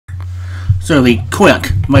So the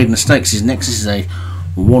Coigach Maiden Stakes is next. This is a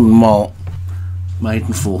 1 mile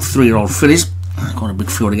maiden for 3-year-old fillies. Quite a big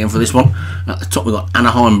field again for this one. At the top we've got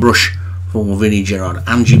Anaheim Brush for Vinnie Gerard,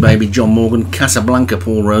 Angie Baby, John Morgan, Casablanca,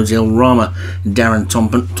 Paul Rhodes, El Rama, Darren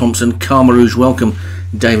Thompson, Karma Rouge Welcome,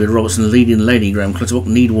 David Robertson, Leading Lady, Graham Clutterbuck,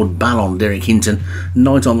 Needwood Ballon, Derek Hinton,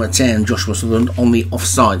 Night on the Town, Joshua Sutherland, On the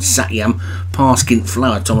Offside, Satyam, Parskint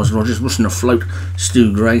Flower, Thomas Rogers, Russian Afloat,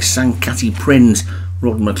 Stu Gray, Sankati Prenz,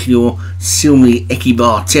 Rod McClure, Silmy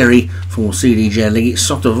Ekibar Terry for CDJ Liggett,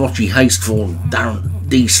 Sotavochi Haste for Darren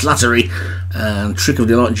D. Slattery, and Trick of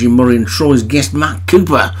Delight Jim Murray, and Troy's guest Matt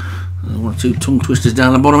Cooper. One or two tongue twisters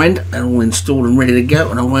down the bottom end. They're all installed and ready to go,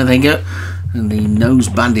 and away they go. And the nose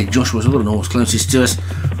banded Joshua Sutherland, horse closest to us,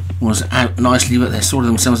 was out nicely, but they're sorting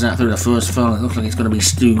themselves out through the first furlong. It looks like it's going to be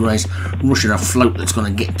Stu Gray's Russian Afloat that's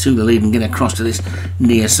going to get to the lead and get across to this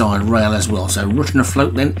near side rail as well. So Russian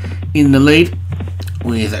Afloat then in the lead,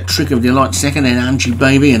 with a Trick of Delight second, then Angie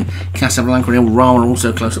Baby and Casablanca and El Rama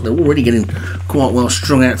also close up. They're already getting quite well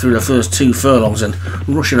strung out through the first 2 furlongs, and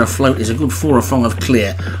Russian Afloat is a good 4 or 5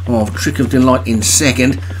 clear of Trick of Delight in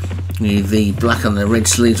second, with the black and the red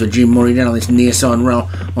sleeves for Jim Murray. Down on this near side rail,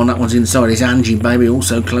 on that one's inside is Angie Baby.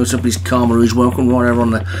 Also close up is Karma Rouge Welcome. Right over on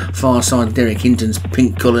the far side, Derek Hinton's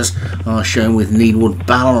pink colours are shown with Needwood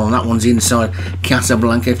Ballon. On that one's inside,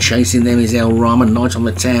 Casablanca. Chasing them is El Rama. Night on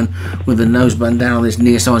the Town with the noseband down on this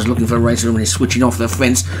near side is looking for a race and he's switching off the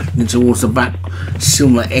fence and towards the back.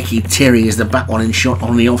 Silma Eki Terry is the back one in shot.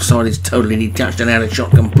 On the offside is totally detached and out of shot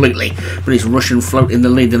completely, but it's Russian Float in the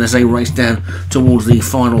lead. Then as they race down towards the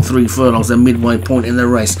final 3 furlongs, the midway point in the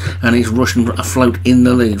race, and it's Russian Afloat in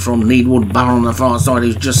the lead from Needwood Ballon on the far side,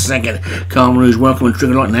 who's just second. Karma Rouge Welcome and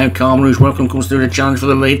Trigger Light now. Karma Rouge Welcome comes through the challenge for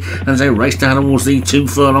the lead, and as they race down towards the 2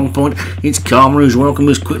 furlong point, it's Karma Rouge Welcome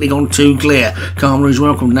who's quickly gone 2 clear. Karma Rouge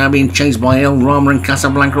Welcome now being chased by El Rama and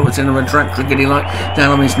Casablanca at the centre of the track. Trigger Light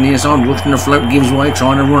down on this near side. Russian Afloat gives way,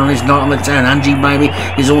 trying to run on this Night on the Town. Angie Baby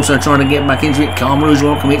is also trying to get back into it. Karma Rouge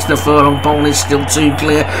Welcome hits the furlong pole and is still 2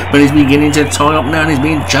 clear, but he's beginning to tie up now and he's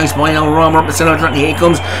being chased by El Rama up the centre of the track. Here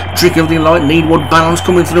comes Trick of Delight. Needwood Ballon's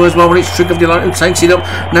coming through as well, but it's Trick of Delight who takes it up.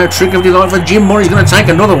 Now Trick of Delight for Jim Murray's going to take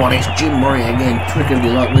another one. It's Jim Murray again. Trick of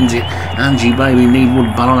Delight wins it. Angie Baby,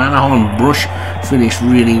 Needwood Ballon, Anaheim Brush finished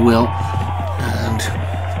really well, and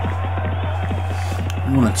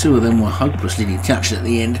 1 or 2 of them were hopelessly detached at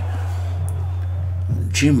the end.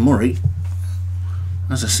 Jim Murray,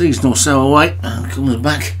 as a season or so away, and comes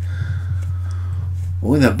back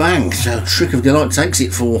with a bang. So Trick of Delight takes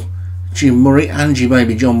it for Jim Murray. Angie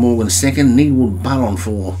Baby, John Morgan second. Needwood Ballon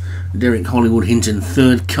for Derek Hollywood Hinton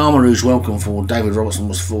third. Karma Rouge Welcome for David Robertson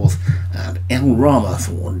was 4th, and El Rama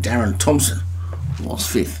for Darren Thompson was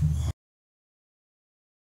 5th.